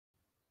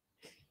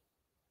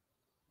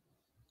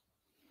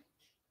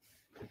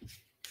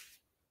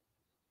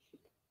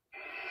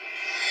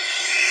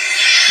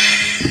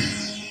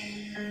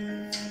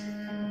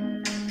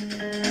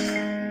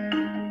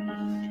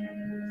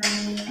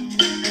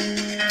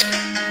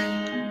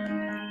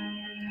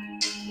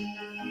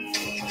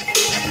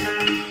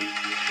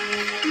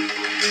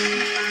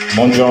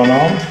Buongiorno.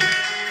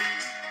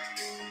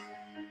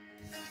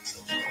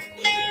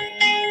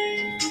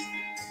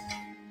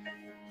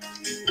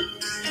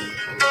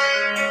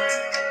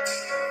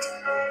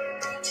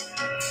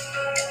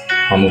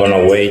 I'm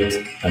gonna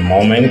wait a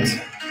moment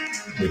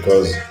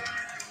because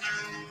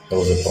there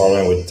was a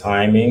problem with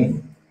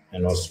timing,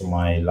 and also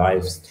my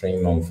live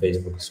stream on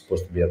Facebook is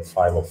supposed to be at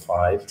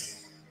 5:05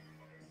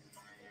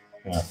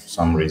 for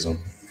some reason.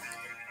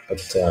 But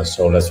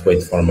so let's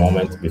wait for a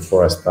moment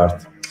before I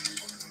start.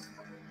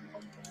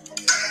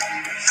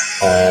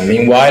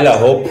 Meanwhile, I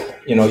hope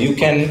you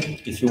can,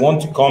 if you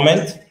want to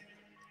comment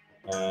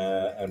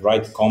and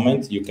write a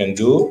comment, you can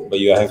do, but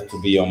you have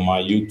to be on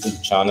my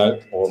YouTube channel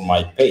or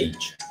my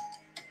page.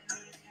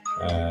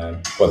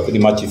 Well, pretty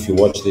much if you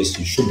watch this,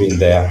 you should be in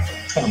there.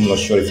 I'm not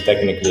sure if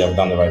technically I've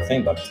done the right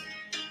thing, but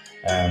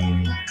let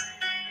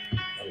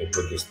me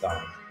put this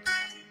down.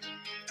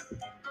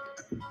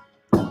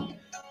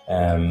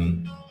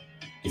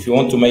 If you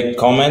want to make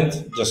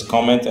comment, just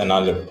comment and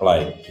I'll reply.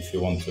 If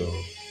you want to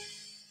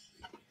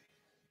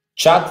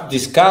chat,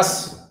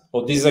 discuss,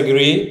 or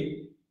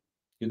disagree,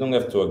 you don't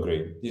have to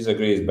agree.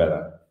 Disagree is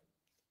better.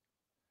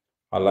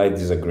 I like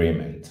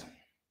disagreement.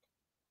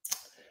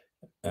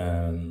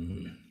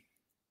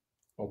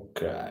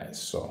 Okay,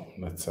 so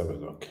let's have a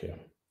look here.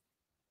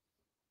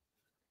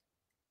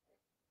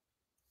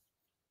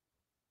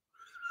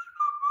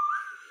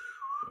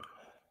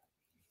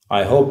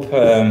 I hope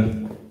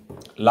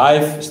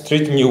life is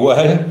treating you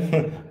well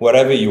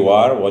wherever you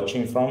are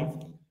watching from.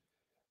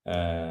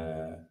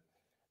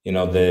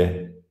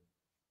 The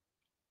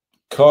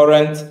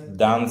current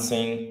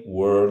dancing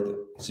world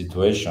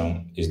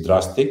situation is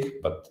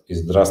drastic, but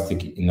is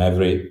drastic in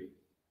every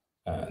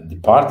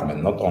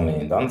department, not only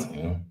in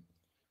dancing.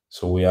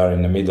 So we are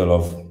in the middle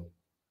of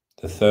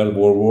the Third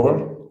World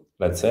War,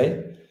 let's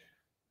say,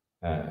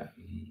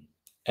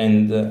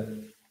 and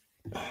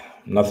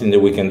nothing that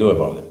we can do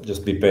about it.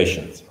 Just be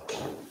patient.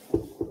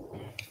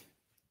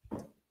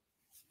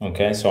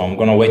 Okay, so I'm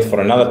gonna wait for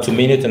another 2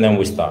 minutes and then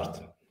we start.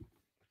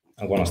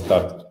 I'm gonna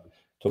start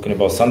talking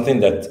about something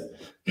that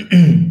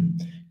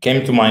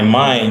came to my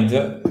mind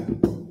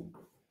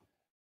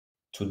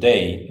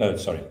today, a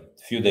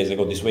few days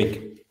ago this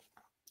week.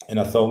 And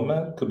I thought,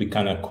 man, it could be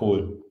kind of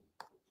cool.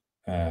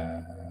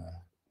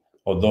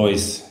 Although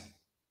it's,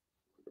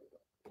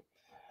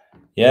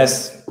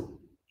 yes,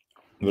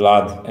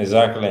 Vlad,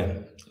 exactly.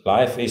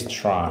 Life is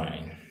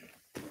trying.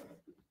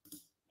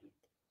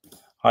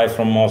 Hi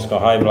from Moscow.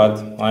 Hi,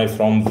 Vlad. Hi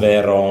from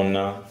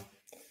Verona.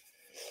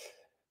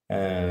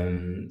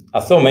 I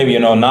thought maybe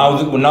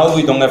now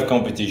we don't have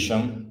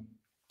competition,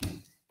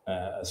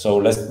 so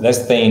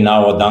let's stay in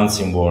our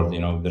dancing world.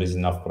 There is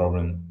enough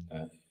problem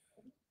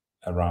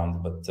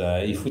around. But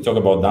if we talk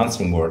about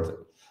dancing world,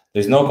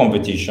 there's no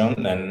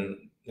competition,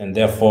 and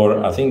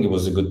therefore I think it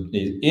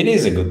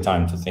is a good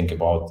time to think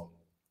about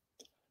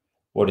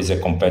what is a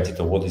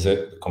competitor, what is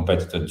a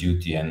competitor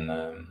duty, and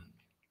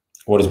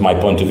what is my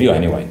point of view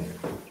anyway.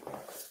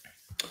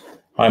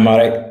 Hi,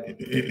 Marek.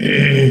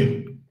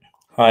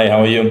 Hi,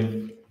 how are you?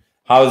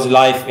 How's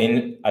life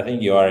in, I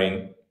think you are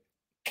in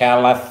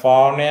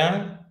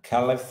California?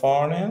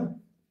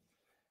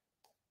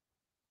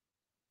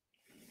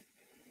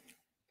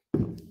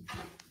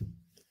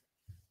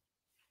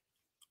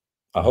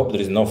 I hope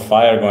there is no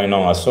fire going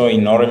on. I saw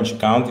in Orange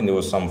County there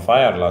was some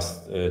fire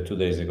last 2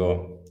 days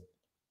ago.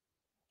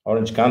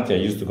 Orange County, I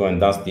used to go and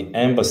dance the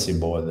embassy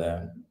board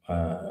there.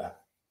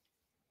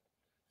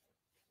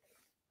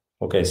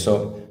 Okay,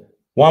 so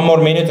 1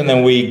 more minute and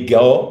then we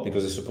go,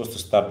 because it's supposed to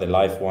start the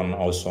live one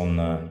also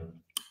on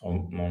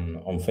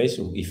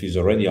Facebook. If it's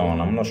already on,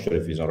 I'm not sure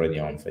if it's already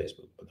on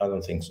Facebook, but I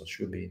don't think so. It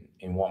should be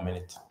in 1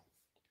 minute,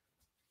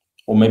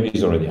 or maybe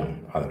it's already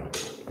on. I don't know.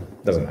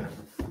 Doesn't matter.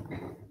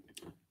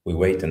 We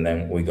wait and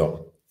then we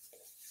go.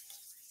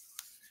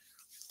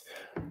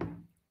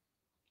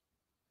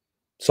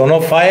 So no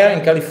fire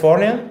in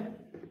California.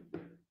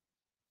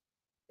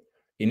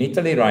 In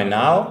Italy right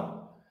now,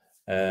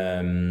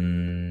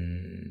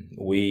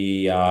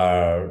 we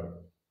are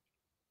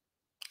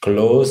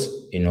closed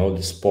in all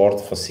the sport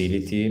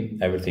facility.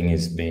 Everything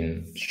is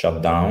being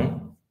shut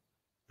down.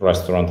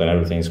 Restaurant and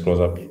everything is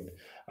closed up.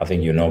 I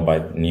think by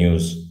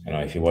news.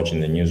 If you're watching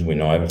the news, we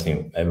know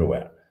everything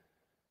everywhere.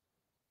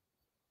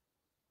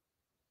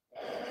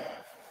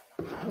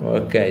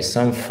 Okay,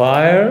 some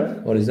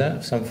fire. What is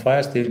that? Some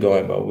fire still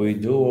going, but we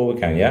do what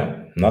we can.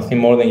 Yeah, nothing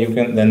more than you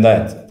can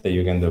that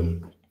you can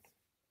do.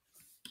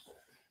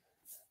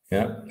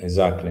 Yeah,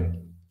 exactly.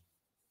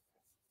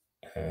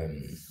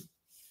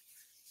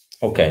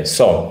 Okay,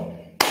 so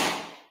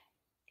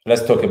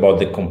let's talk about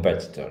the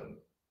competitor.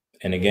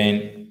 And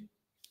again,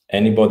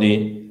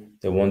 anybody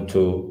that want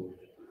to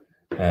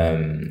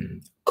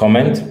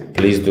comment,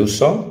 please do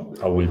so.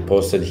 I will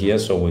post it here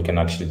so we can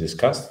actually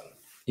discuss.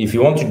 If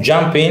you want to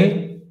jump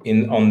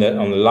on the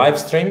live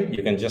stream,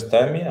 you can just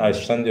tell me. I'll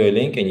send you a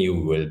link and you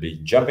will be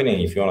jumping in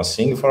if you want to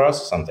sing for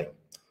us or something.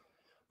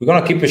 We're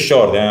going to keep it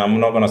short. I'm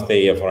not going to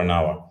stay here for an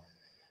hour.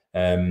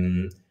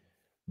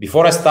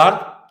 Before I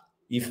start,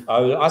 if I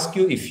will ask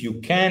you if you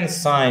can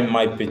sign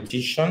my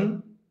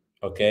petition,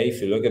 okay,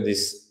 if you look at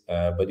this,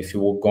 but if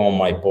you will go on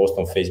my post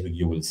on Facebook,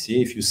 you will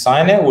see. If you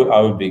sign it, I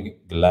will be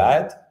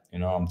glad. You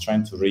know, I'm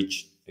trying to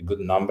reach a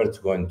good number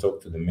to go and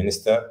talk to the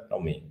minister,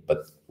 not me,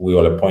 but we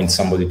will appoint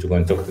somebody to go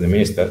and talk to the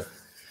minister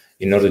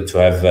in order to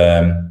have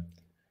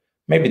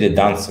maybe the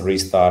dance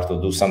restart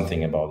or do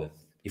something about it,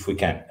 if we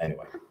can,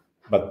 anyway.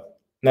 But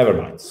never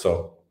mind.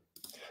 So,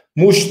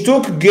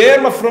 Mushtuk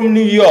Germa from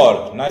New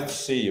York. Nice to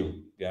see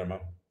you, Germa.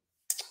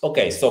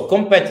 Okay, so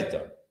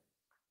competitor.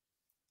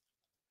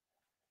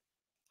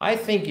 I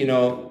think, you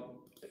know,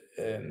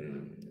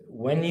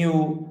 when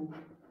you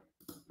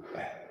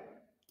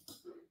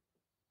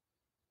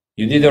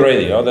did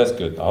already. Oh, that's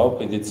good. I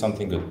hope you did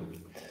something good.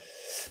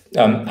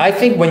 I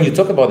think when you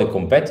talk about the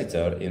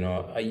competitor, you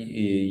know,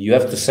 you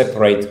have to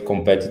separate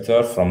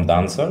competitor from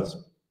dancers,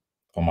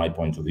 from my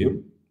point of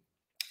view.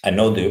 I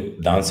know the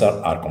dancers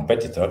are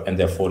competitor, and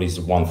therefore is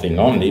one thing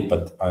only.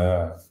 But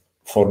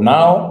for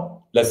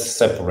now, let's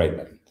separate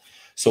them.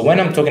 So when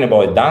I'm talking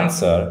about a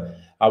dancer,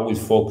 I will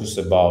focus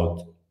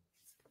about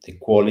the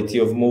quality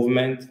of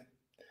movement,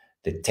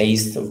 the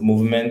taste of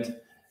movement,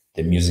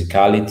 the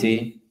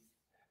musicality,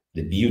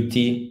 the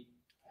beauty,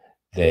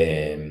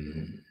 the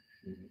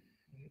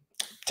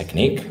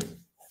technique.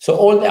 So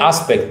all the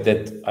aspects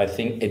that I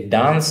think a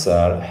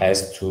dancer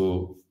has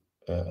to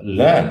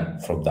learn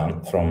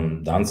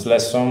from dance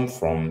lesson,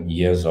 from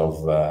years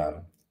of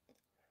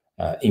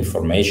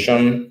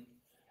information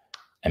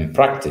and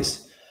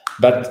practice.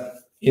 But,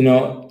 you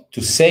know,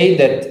 to say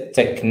that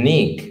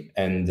technique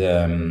and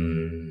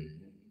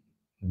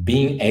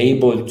being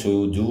able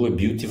to do a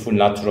beautiful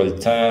natural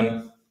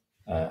turn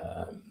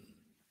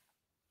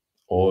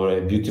or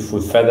a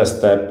beautiful feather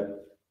step,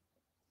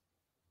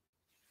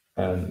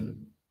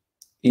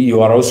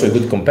 you are also a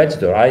good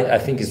competitor, I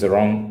think is a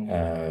wrong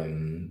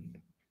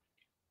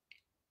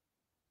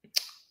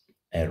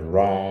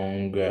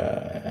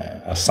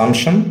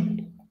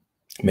assumption.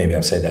 Maybe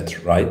I'll say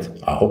that right,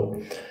 I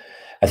hope.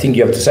 I think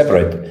you have to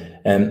separate.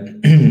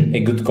 A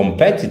good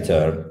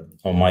competitor,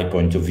 on my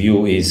point of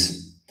view,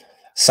 is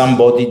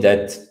somebody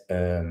that,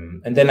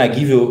 and then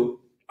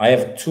I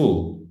have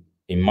two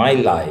in my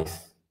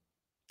life.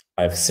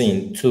 I've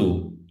seen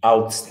two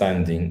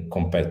outstanding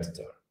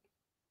competitors.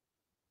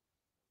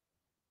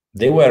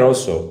 They were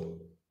also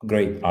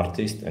great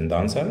artists and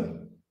dancers,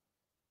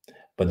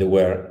 but they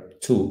were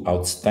two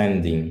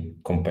outstanding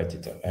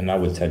competitors. And I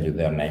will tell you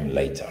their name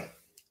later,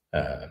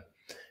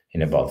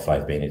 in about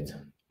 5 minutes,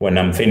 when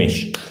I'm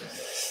finished.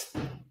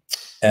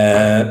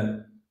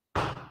 A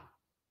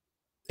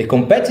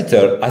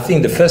competitor, I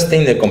think the first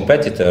thing the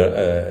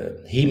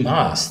competitor, he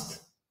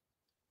must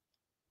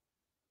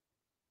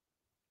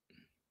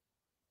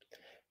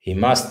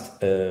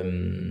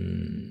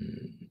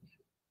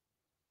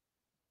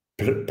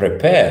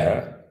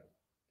prepare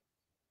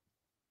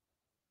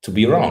to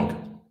be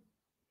wrong.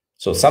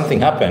 So something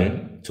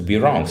happened to be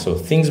wrong. So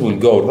things will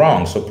go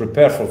wrong. So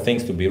prepare for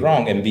things to be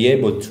wrong and be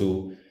able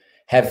to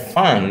have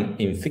fun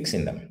in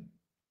fixing them.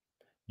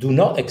 Do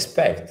not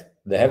expect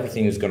that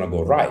everything is going to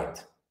go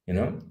right, you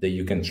know, that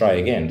you can try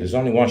again. There's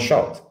only one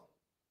shot.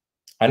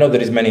 I know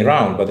there is many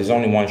rounds, but there's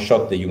only one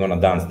shot that you're going to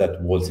dance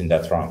that waltz in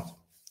that round.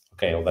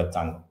 Okay, or that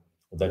tango,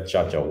 or that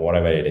cha-cha, or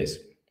whatever it is.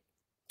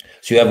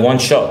 So you have one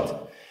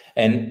shot.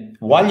 And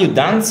while you're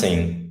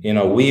dancing, you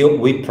know,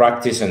 we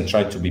practice and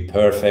try to be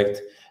perfect.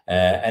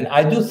 And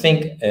I do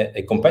think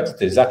a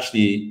competitor is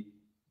actually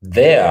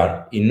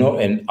there, you know,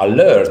 and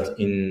alert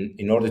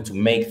in order to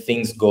make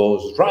things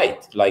go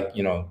right. Like,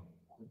 you know,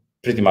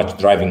 pretty much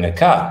driving a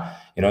car.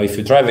 You know, if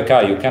you drive a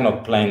car, you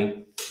cannot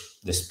plan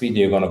the speed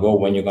you're going to go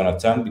when you're going to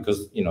turn,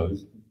 because, you know,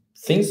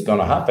 things going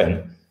to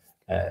happen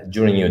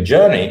during your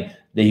journey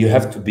that you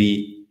have to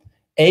be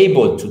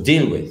able to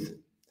deal with.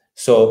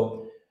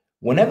 So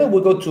whenever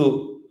we go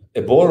to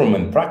a ballroom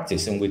and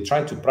practice, and we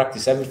try to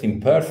practice everything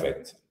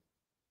perfect,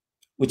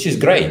 which is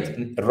great.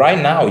 Right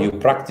now, you're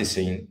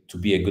practicing to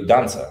be a good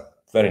dancer.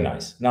 Very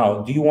nice.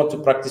 Now, do you want to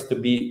practice to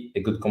be a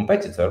good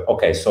competitor?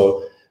 Okay,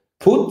 so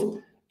put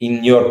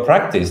in your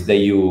practice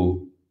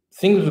that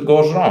things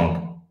goes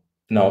wrong.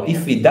 Now,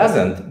 if it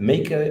doesn't,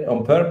 make it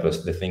on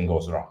purpose the thing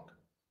goes wrong.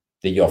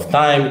 That you have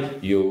time,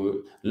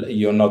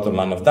 you're not a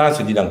line of dance,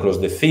 you didn't close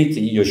the feet,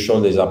 your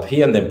shoulders up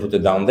here and then put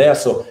it down there.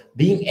 So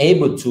being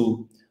able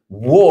to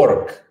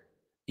work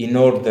in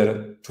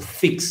order to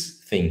fix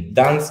things,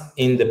 dance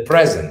in the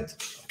present,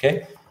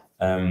 okay?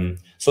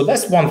 So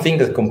that's one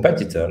thing as a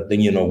competitor. Then,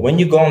 you know, when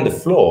you go on the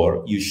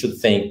floor, you should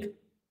think,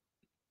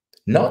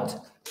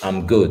 not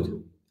I'm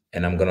good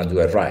and I'm gonna do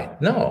it right.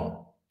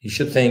 No, you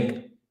should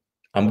think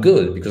I'm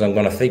good because I'm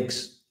gonna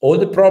fix all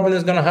the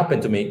problems gonna happen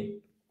to me.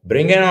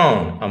 Bring it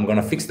on, I'm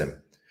gonna fix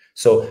them.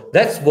 So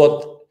that's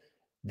what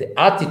the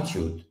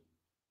attitude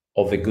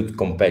of a good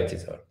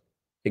competitor.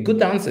 A good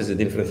dancer is a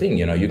different thing.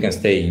 You know, you can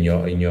stay in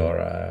your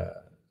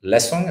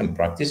lesson and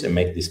practice and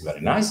make this very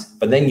nice,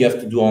 but then you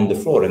have to do on the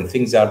floor and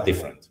things are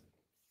different.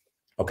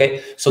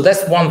 Okay, so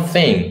that's one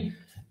thing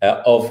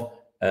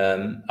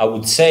I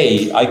would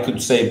say, I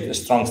could say a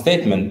strong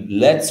statement.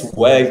 Let's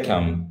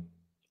welcome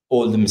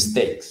all the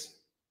mistakes.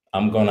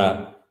 I'm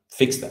gonna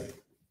fix that.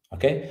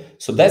 Okay,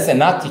 so that's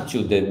an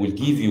attitude that will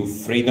give you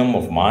freedom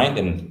of mind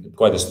and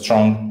quite a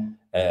strong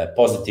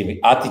positive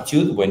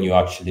attitude when you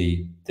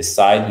actually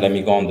decide, let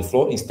me go on the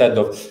floor, instead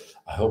of,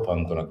 I hope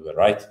I'm gonna do it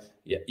right.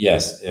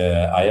 Yes,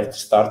 I have to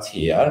start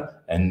here,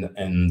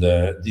 and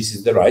this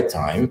is the right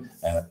time.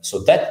 So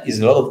that is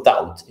a lot of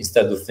doubt,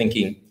 instead of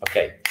thinking,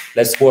 okay,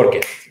 let's work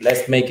it,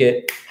 let's make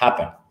it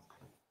happen.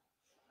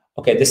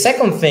 Okay, the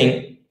second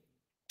thing,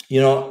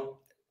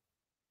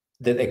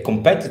 that a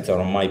competitor,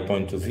 on my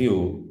point of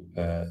view,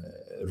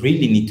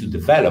 really need to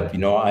develop.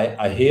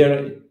 I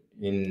hear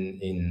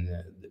in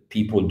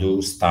people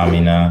do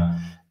stamina,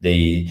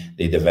 they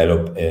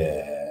develop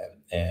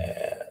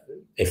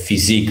a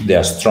physique, they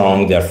are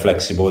strong, they are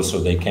flexible, so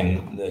they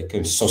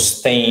can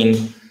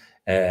sustain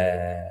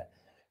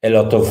a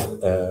lot of,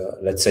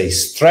 let's say,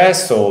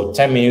 stress, or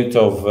 10 minutes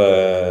of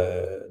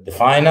the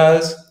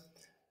finals.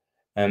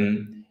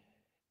 And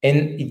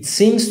it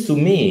seems to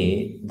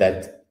me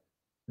that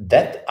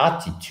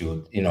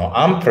attitude,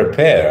 I'm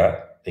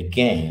prepared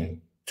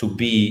again to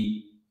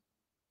be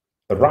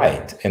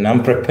right, and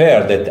I'm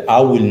prepared that I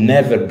will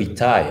never be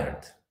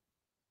tired.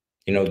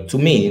 To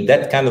me,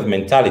 that kind of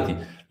mentality,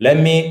 let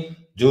me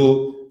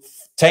do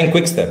 10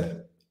 quick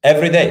step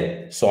every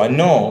day. So I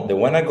know that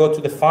when I go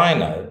to the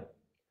final,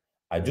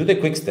 I do the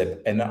quick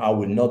step and I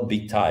will not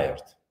be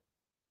tired.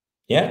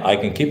 Yeah, I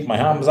can keep my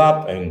arms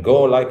up and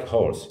go like a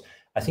horse.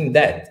 I think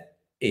that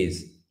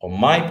is, on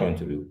my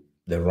point of view,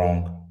 the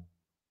wrong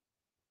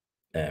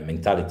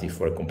mentality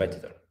for a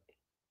competitor.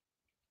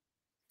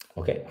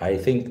 Okay, I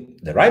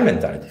think the right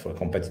mentality for a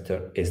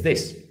competitor is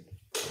this.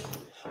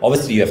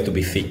 Obviously, you have to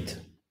be fit.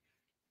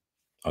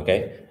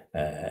 Okay,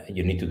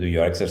 you need to do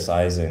your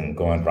exercise and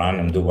go and run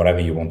and do whatever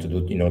you want to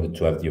do in order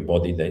to have your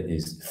body that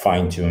is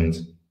fine-tuned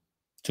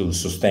to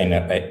sustain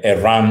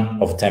a run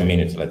of 10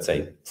 minutes, let's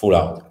say, full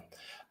out.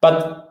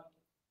 But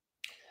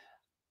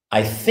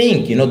I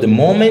think, the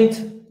moment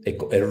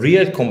a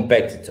real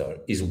competitor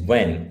is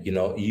when,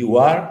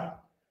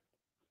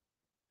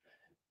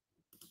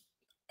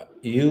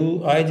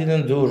 I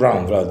didn't do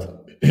round, right?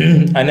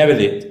 I never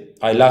did.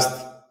 I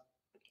lost.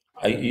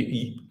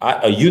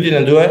 You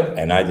didn't do it,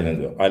 and I didn't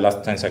do it. I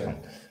lost 10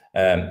 seconds.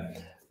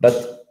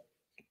 But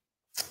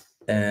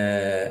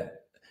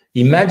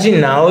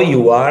imagine now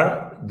you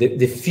are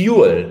the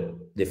fuel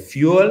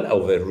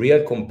of a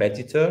real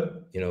competitor.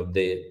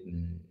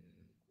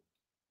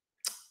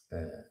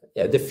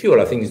 The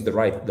fuel, I think, is the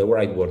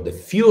right word. The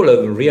fuel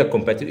of a real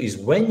competitor is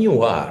when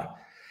you are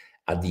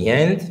at the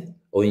end,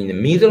 or in the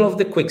middle of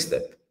the quick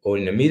step, or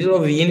in the middle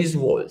of Vienna's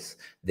waltz,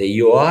 that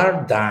you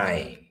are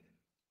dying.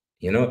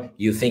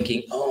 You're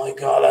thinking, oh my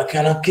God, I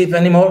cannot keep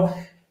anymore.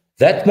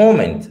 That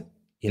moment,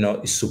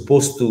 is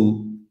supposed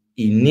to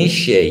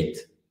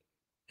initiate,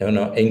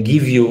 and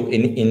give you,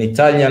 in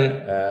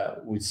Italian,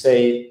 we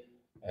say,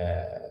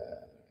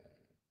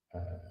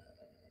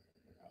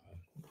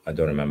 I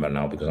don't remember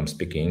now because I'm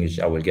speaking English.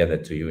 I will get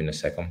it to you in a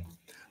second.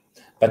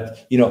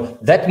 But,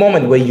 that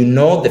moment where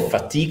the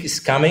fatigue is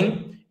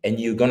coming, and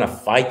you're going to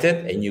fight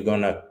it, and you're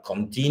going to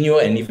continue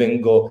and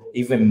even go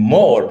even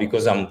more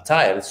because I'm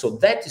tired. So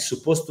that is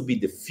supposed to be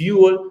the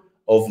fuel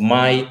of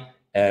my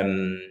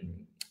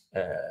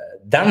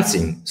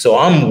dancing. So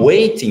I'm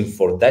waiting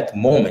for that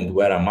moment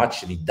where I'm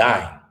actually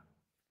dying.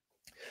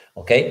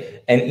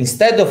 Okay. And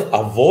instead of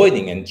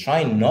avoiding and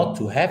trying not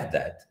to have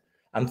that,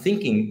 I'm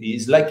thinking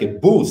it's like a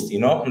boost,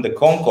 on the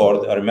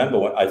Concorde. I remember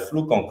when I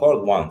flew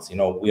Concorde once,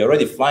 we're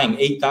already flying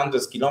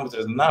 800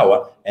 kilometers an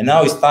hour, and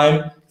now it's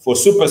time for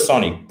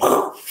supersonic.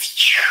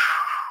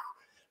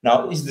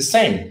 Now it's the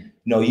same.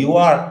 You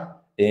are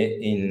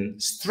in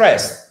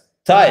stress,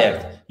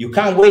 tired. You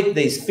can't wait till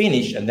it's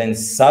finished, and then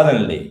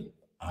suddenly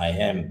I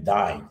am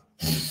dying.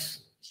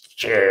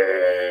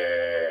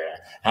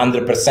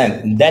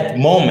 100%. That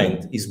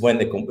moment is when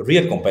the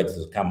real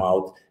competitors come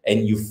out,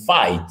 and you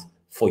fight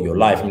for your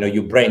life.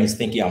 Your brain is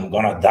thinking, I'm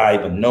gonna die,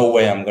 but no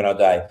way I'm gonna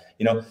die.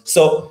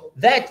 So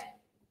that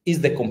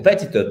is the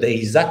competitor that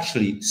is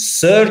actually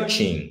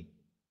searching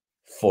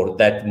for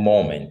that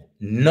moment,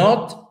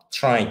 not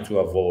trying to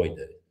avoid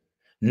it,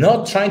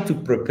 not trying to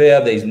prepare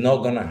that it's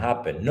not gonna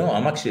happen. No,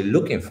 I'm actually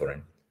looking for it.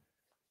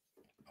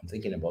 I'm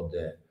thinking about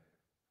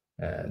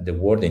the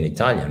word in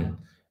Italian.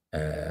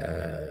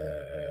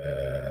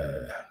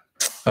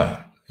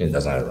 It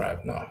doesn't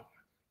arrive now.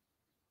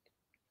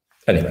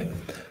 Anyway,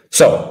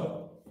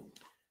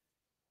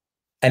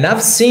 and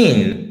I've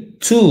seen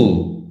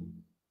two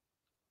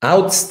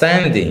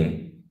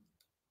outstanding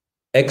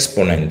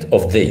exponents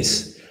of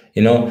this,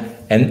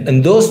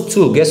 and those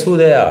two, guess who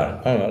they are?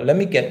 I don't know, let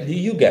me get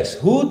you guess.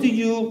 Who do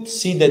you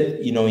see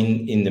that,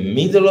 in the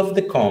middle of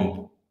the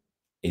comp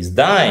is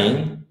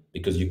dying?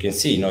 Because you can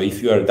see,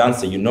 if you are a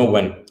dancer,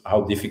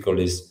 how difficult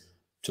it is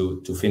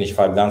to finish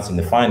 5 dances in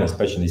the final,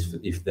 especially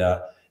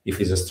if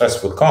it's a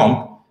stressful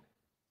comp.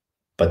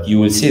 But you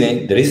will see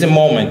that there is a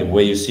moment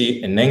where you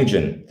see an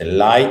engine, the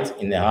light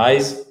in the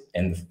eyes,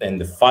 and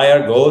the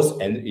fire goes,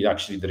 and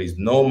there is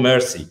no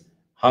mercy,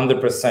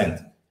 100%.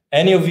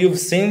 Any of you have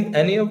seen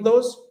any of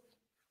those?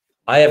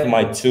 I have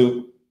my two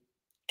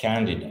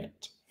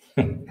candidates.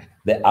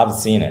 I've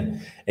seen it.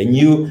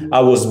 And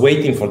I was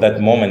waiting for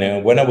that moment.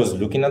 And when I was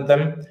looking at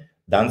them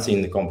dancing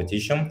in the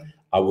competition,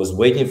 I was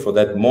waiting for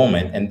that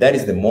moment. And that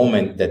is the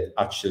moment that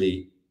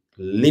actually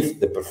lifts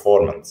the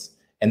performance.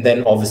 And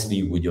then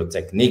obviously with your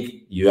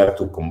technique, you have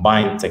to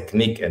combine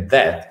technique and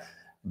that.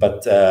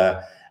 But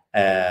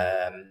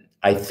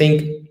I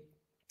think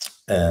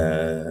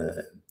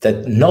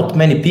that not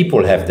many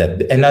people have that.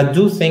 And I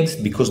do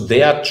think because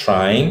they are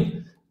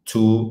trying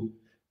to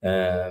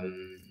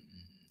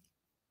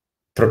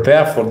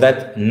prepare for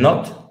that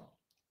not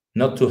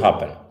to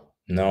happen.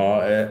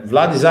 No,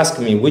 Vlad is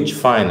asking me which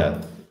final.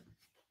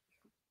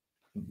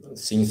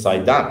 Since I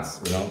dance,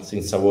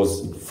 since I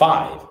was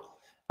 5,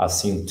 I've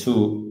seen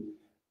 2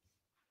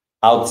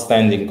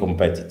 outstanding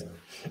competitors.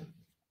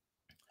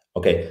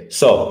 Okay,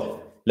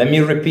 so let me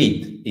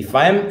repeat. If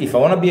I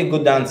want to be a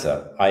good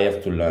dancer, I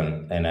have to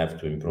learn and I have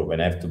to improve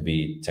and I have to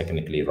be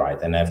technically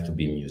right and I have to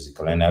be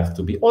musical and I have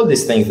to be all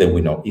these things that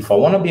we know. If I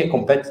want to be a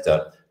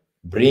competitor,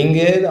 bring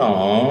it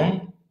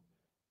on,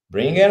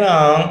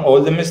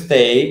 all the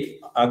mistake.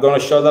 I'm going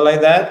to shoulder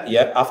like that.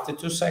 Yeah, after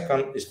 2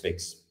 seconds, it's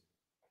fixed.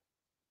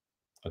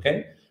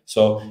 Okay,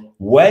 so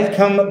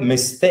welcome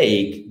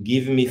mistake,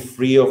 give me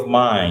free of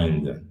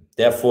mind.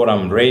 Therefore,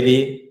 I'm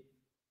ready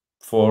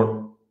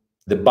for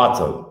the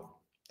battle.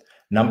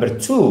 Number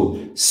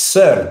 2,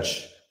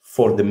 search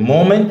for the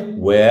moment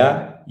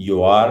where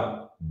you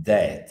are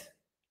dead.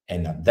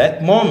 And at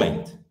that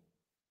moment,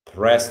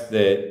 press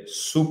the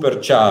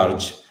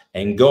supercharge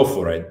and go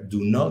for it.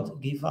 Do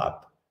not give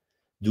up.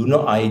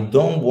 I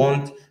don't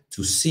want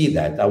to see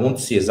that. I want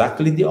to see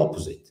exactly the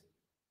opposite.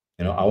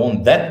 I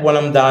want that when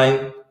I'm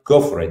dying,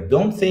 go for it.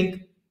 Don't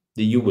think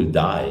that you will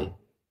die.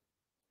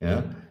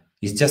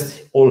 It's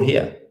just all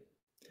here.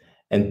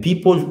 And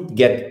people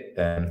get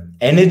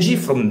energy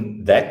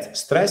from that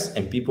stress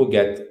and people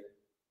get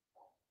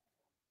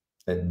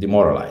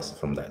demoralized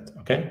from that,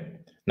 okay?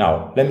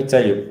 Now, let me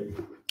tell you,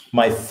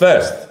 my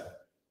first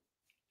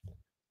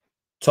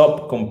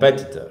top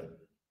competitor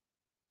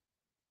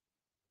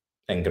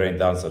and great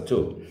dancer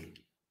too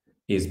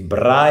is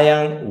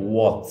Brian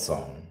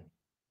Watson.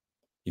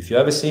 If you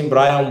ever seen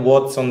Brian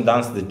Watson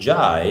dance the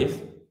jive,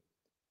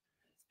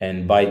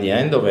 and by the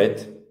end of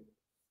it,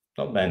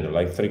 not end,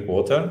 like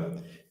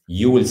 3/4,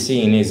 you will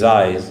see in his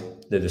eyes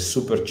that the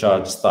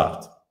supercharge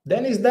starts.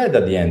 Then he's dead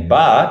at the end,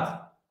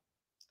 but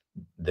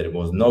there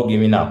was no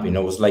giving up. It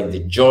was like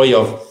the joy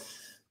of,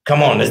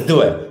 come on, let's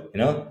do it.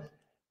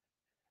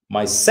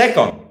 My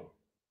second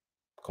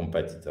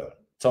competitor,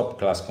 top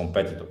class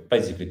competitor,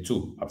 basically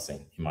 2 I've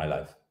seen in my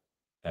life,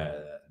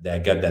 that I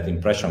get that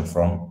impression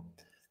from,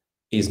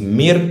 is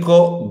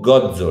Mirko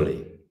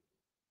Gozzoli.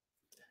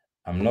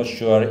 I'm not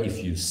sure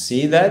if you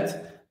see that,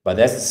 but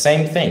that's the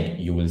same thing.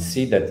 You will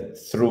see that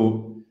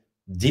through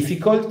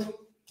difficult,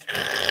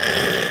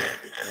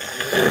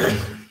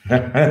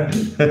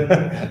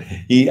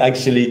 he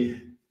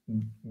actually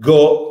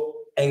go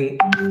and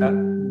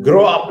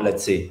grow up,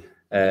 let's say.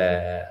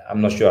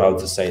 I'm not sure how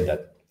to say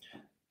that.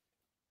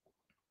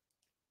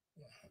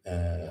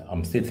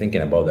 I'm still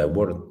thinking about that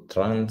word.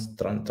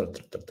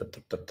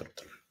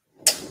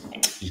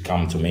 It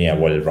come to me, I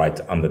will write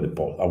under the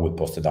post. I will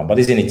post it down, but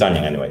it's in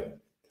Italian anyway.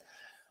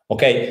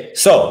 Okay,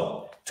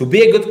 so to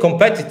be a good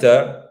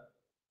competitor,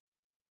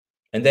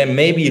 and then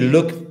maybe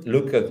look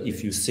at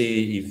if you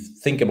see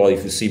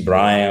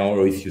Brian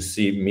or if you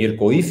see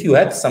Mirko, if you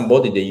had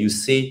somebody that you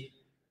see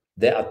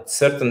that at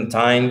certain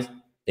times,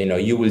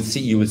 you will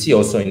see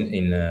also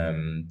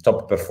in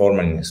top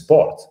performer in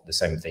sport, the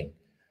same thing.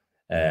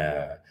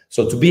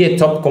 So to be a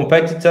top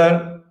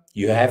competitor,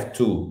 you have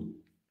two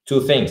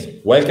things: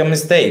 welcome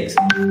mistakes,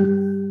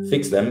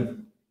 fix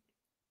them,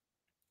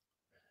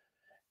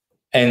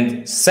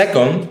 and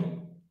second,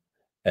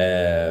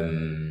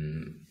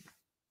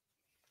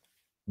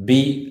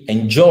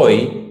 enjoy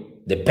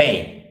the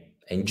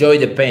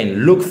pain.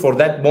 Look for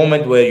that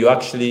moment where you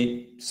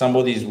actually,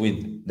 somebody is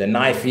with the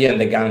knife here and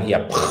the gun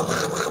here,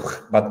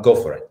 but go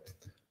for it.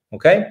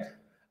 Okay,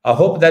 I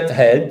hope that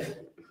helped,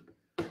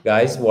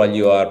 guys, while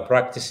you are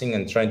practicing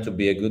and trying to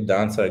be a good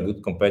dancer, a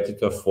good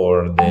competitor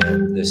for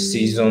the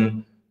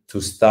season to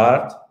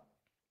start.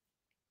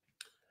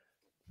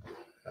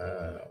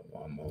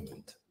 One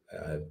moment,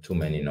 I have too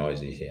many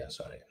noises here,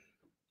 sorry.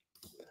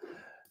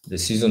 The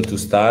season to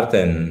start,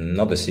 and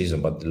not the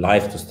season, but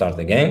life to start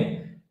again.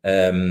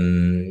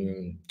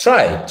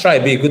 Try,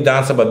 be a good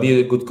dancer, but be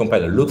a good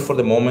competitor. Look for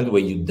the moment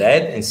where you're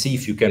dead and see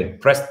if you can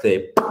press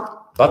the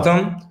button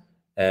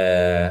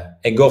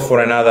and go for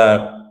another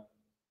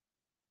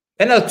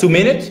 2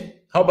 minutes.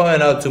 How about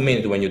another 2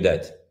 minutes when you're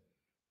dead?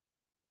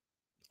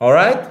 All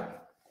right,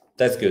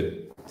 that's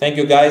good. Thank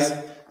you, guys.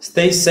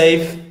 Stay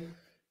safe.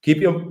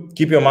 Keep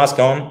your mask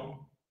on,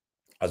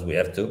 as we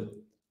have to.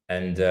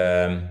 And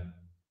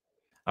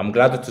I'm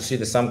glad to see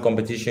the SAM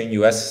competition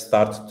US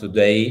start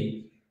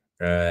today,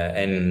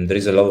 and there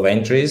is a lot of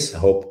entries.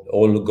 Hope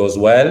all goes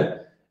well.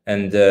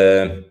 And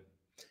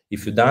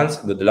if you dance,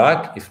 good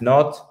luck. If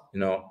not,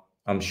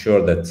 I'm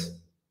sure that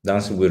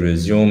dancing will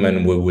resume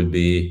and we will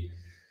be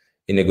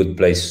in a good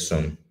place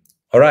soon.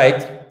 All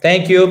right.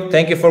 Thank you.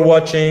 Thank you for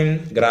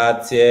watching.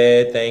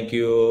 Grazie. Thank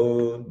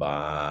you.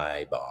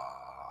 Bye. Bye.